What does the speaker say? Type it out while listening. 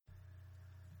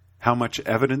How much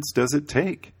evidence does it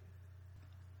take?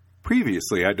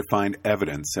 Previously, I defined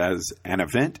evidence as an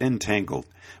event entangled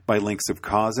by links of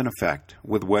cause and effect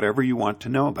with whatever you want to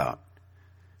know about,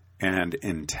 and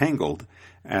entangled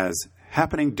as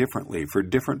happening differently for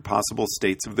different possible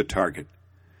states of the target.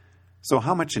 So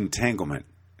how much entanglement,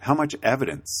 how much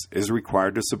evidence is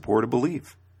required to support a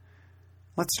belief?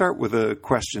 Let's start with a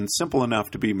question simple enough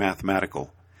to be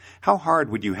mathematical. How hard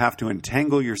would you have to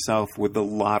entangle yourself with the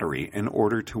lottery in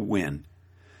order to win?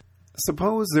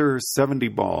 Suppose there are 70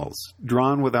 balls,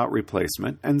 drawn without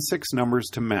replacement, and 6 numbers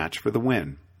to match for the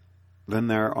win. Then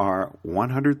there are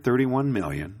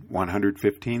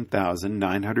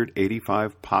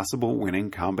 131,115,985 possible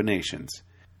winning combinations.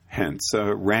 Hence,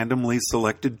 a randomly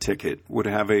selected ticket would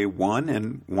have a 1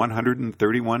 in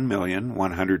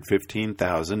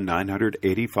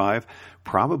 131,115,985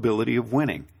 probability of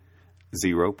winning,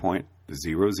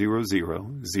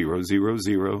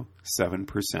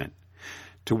 0.0000007%.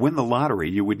 To win the lottery,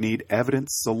 you would need evidence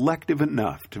selective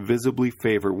enough to visibly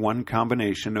favor one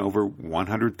combination over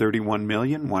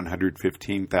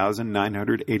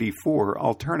 131,115,984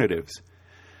 alternatives.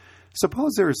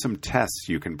 Suppose there are some tests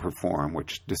you can perform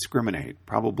which discriminate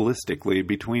probabilistically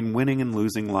between winning and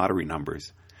losing lottery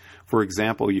numbers. For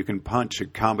example, you can punch a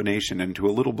combination into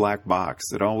a little black box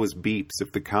that always beeps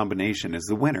if the combination is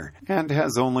the winner, and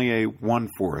has only a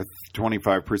 1/4,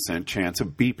 25% chance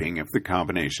of beeping if the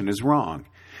combination is wrong.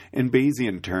 In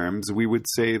Bayesian terms, we would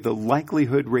say the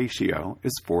likelihood ratio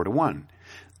is 4-to-1.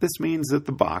 This means that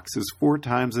the box is 4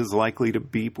 times as likely to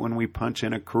beep when we punch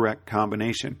in a correct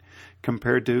combination,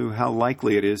 compared to how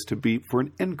likely it is to beep for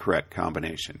an incorrect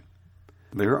combination.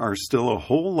 There are still a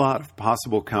whole lot of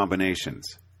possible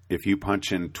combinations. If you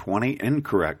punch in 20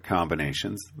 incorrect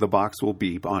combinations, the box will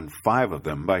beep on 5 of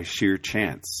them by sheer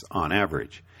chance, on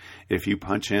average. If you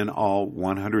punch in all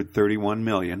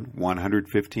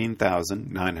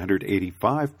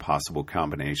 131,115,985 possible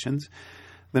combinations,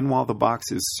 then while the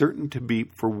box is certain to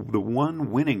beep for the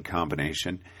one winning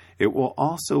combination, it will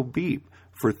also beep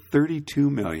for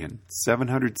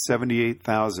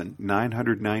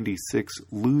 32,778,996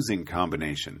 losing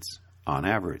combinations, on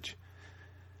average.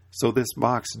 So this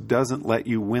box doesn't let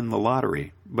you win the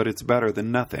lottery, but it's better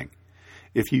than nothing.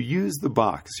 If you use the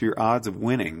box, your odds of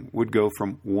winning would go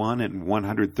from 1 in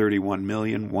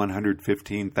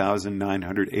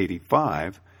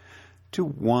 131,115,985 to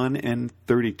 1 in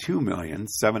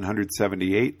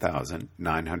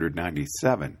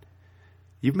 32,778,997.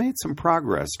 You've made some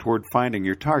progress toward finding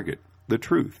your target, the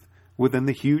truth, within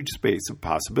the huge space of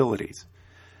possibilities.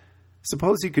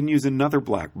 Suppose you can use another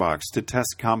black box to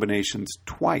test combinations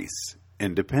twice,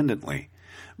 independently.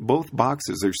 Both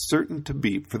boxes are certain to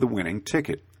beep for the winning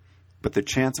ticket, but the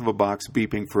chance of a box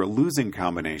beeping for a losing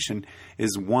combination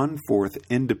is 1/4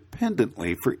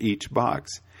 independently for each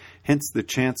box. Hence, the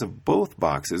chance of both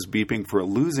boxes beeping for a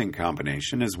losing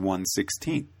combination is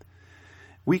 1/16.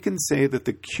 We can say that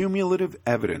the cumulative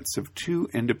evidence of 2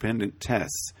 independent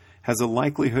tests has a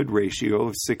likelihood ratio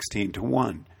of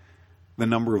 16-to-1. The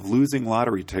number of losing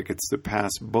lottery tickets that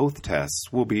pass both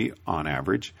tests will be, on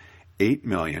average,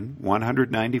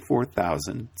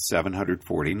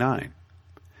 8,194,749.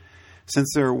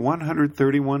 Since there are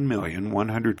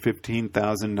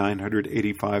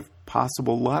 131,115,985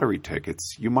 possible lottery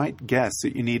tickets, you might guess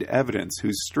that you need evidence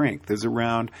whose strength is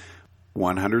around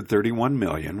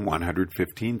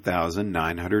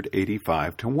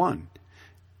 131,115,985 to 1.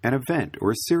 An event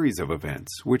or series of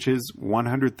events, which is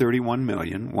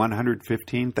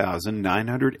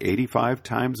 131,115,985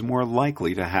 times more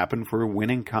likely to happen for a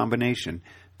winning combination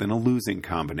than a losing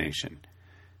combination.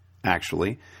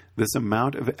 Actually, this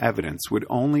amount of evidence would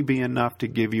only be enough to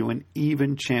give you an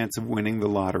even chance of winning the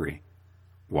lottery.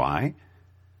 Why?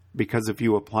 Because if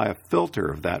you apply a filter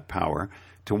of that power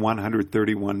to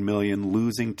 131 million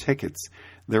losing tickets,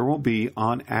 there will be,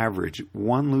 on average,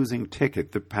 1 losing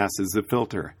ticket that passes the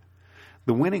filter.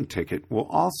 The winning ticket will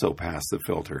also pass the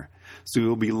filter, so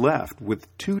you'll be left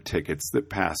with 2 tickets that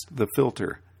passed the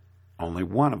filter. Only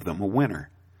one of them a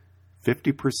winner.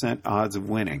 50% odds of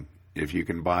winning if you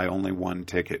can buy only 1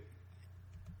 ticket.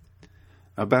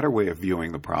 A better way of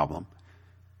viewing the problem.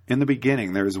 In the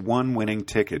beginning, there is 1 winning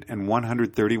ticket and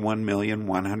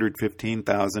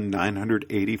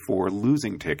 131,115,984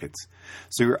 losing tickets,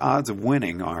 so your odds of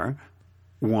winning are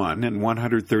 1 in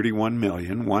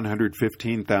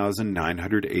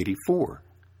 131,115,984.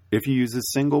 If you use a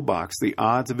single box, the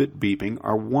odds of it beeping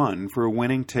are 1 for a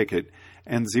winning ticket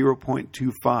and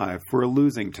 0.25 for a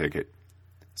losing ticket.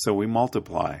 So we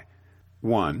multiply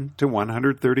 1 to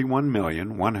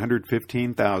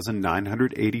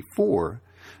 131,115,984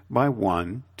 by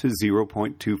 1 to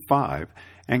 0.25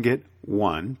 and get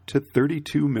 1 to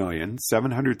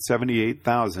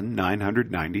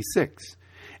 32,778,996.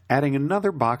 Adding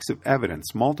another box of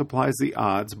evidence multiplies the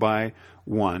odds by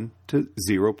 1 to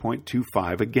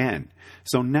 0.25 again.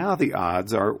 So now the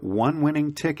odds are one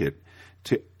winning ticket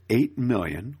to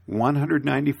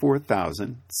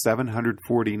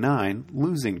 8,194,749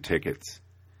 losing tickets.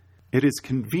 It is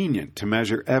convenient to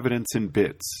measure evidence in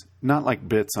bits, not like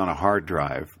bits on a hard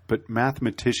drive, but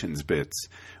mathematicians' bits,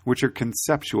 which are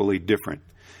conceptually different.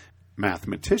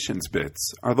 Mathematicians'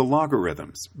 bits are the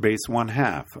logarithms, base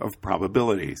 1/2, of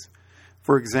probabilities.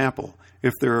 For example,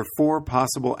 if there are 4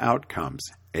 possible outcomes,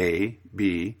 A,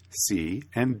 B, C,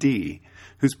 and D,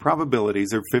 whose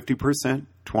probabilities are 50%,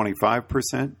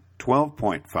 25%,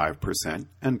 12.5%,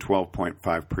 and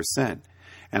 12.5%,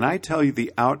 and I tell you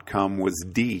the outcome was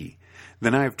D,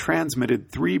 then I have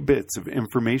transmitted 3 bits of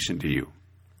information to you,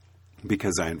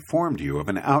 because I informed you of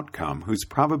an outcome whose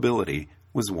probability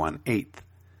was 1/8.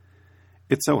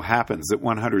 It so happens that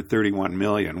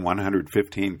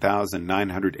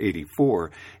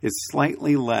 131,115,984 is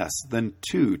slightly less than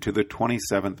 2 to the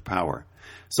 27th power.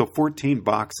 So 14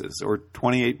 boxes, or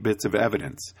 28 bits of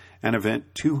evidence, an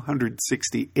event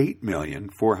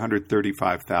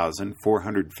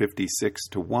 268,435,456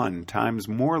 to 1 times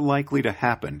more likely to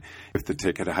happen if the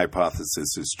ticket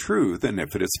hypothesis is true than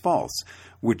if it is false,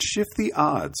 would shift the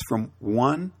odds from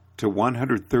 1 to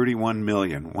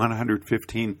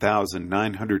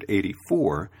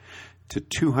 131,115,984 to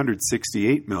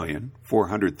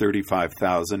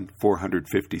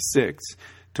 268,435,456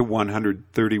 to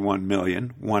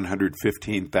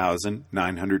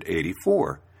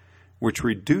 131,115,984, which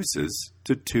reduces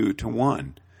to 2 to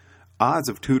 1. Odds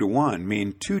of 2 to 1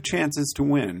 mean 2 chances to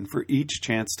win for each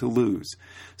chance to lose.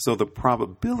 So the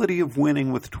probability of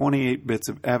winning with 28 bits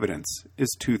of evidence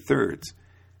is 2/3.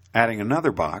 Adding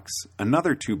another box,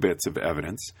 another 2 bits of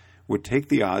evidence, would take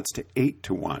the odds to 8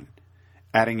 to 1.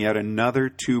 Adding yet another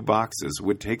 2 boxes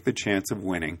would take the chance of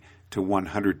winning to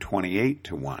 128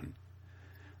 to 1.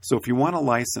 So if you want to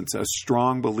license a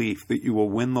strong belief that you will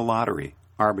win the lottery,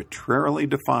 arbitrarily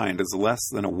defined as less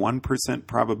than a 1%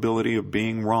 probability of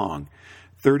being wrong,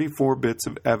 34 bits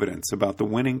of evidence about the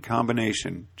winning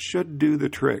combination should do the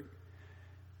trick.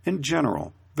 In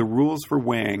general, the rules for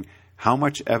weighing how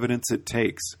much evidence it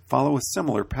takes follow a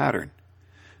similar pattern.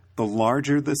 The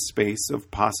larger the space of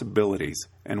possibilities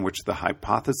in which the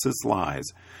hypothesis lies,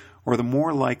 or the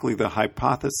more likely the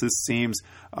hypothesis seems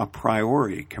a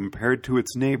priori compared to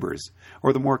its neighbors,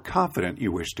 or the more confident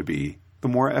you wish to be, the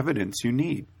more evidence you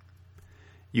need.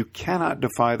 You cannot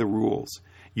defy the rules.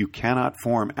 You cannot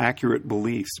form accurate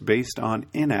beliefs based on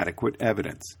inadequate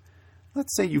evidence.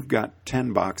 Let's say you've got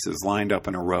 10 boxes lined up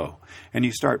in a row, and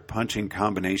you start punching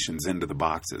combinations into the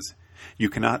boxes. You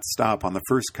cannot stop on the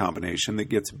first combination that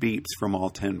gets beeps from all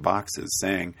 10 boxes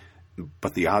saying,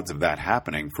 "But the odds of that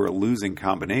happening for a losing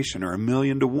combination are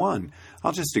 1,000,000 to 1.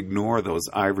 I'll just ignore those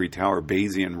ivory tower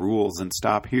Bayesian rules and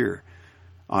stop here."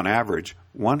 On average,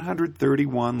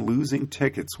 131 losing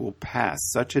tickets will pass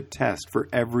such a test for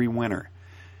every winner.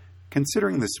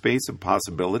 Considering the space of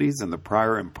possibilities and the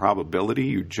prior improbability,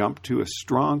 you jump to a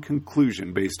strong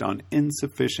conclusion based on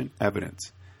insufficient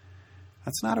evidence.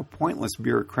 That's not a pointless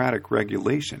bureaucratic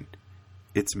regulation.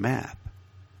 It's math.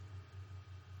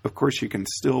 Of course, you can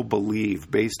still believe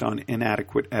based on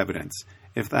inadequate evidence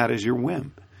if that is your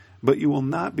whim, but you will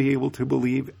not be able to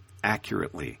believe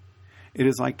accurately. It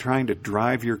is like trying to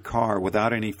drive your car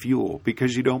without any fuel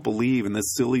because you don't believe in the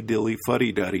silly-dilly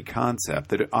fuddy-duddy concept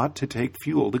that it ought to take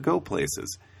fuel to go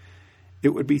places.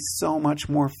 It would be so much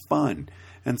more fun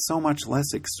and so much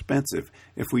less expensive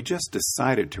if we just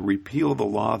decided to repeal the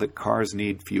law that cars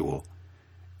need fuel.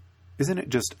 Isn't it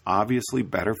just obviously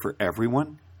better for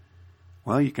everyone?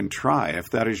 Well, you can try if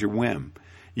that is your whim.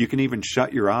 You can even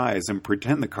shut your eyes and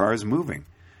pretend the car is moving.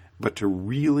 But to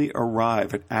really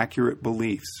arrive at accurate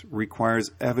beliefs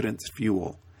requires evidence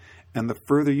fuel. And the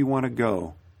further you want to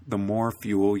go, the more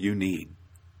fuel you need.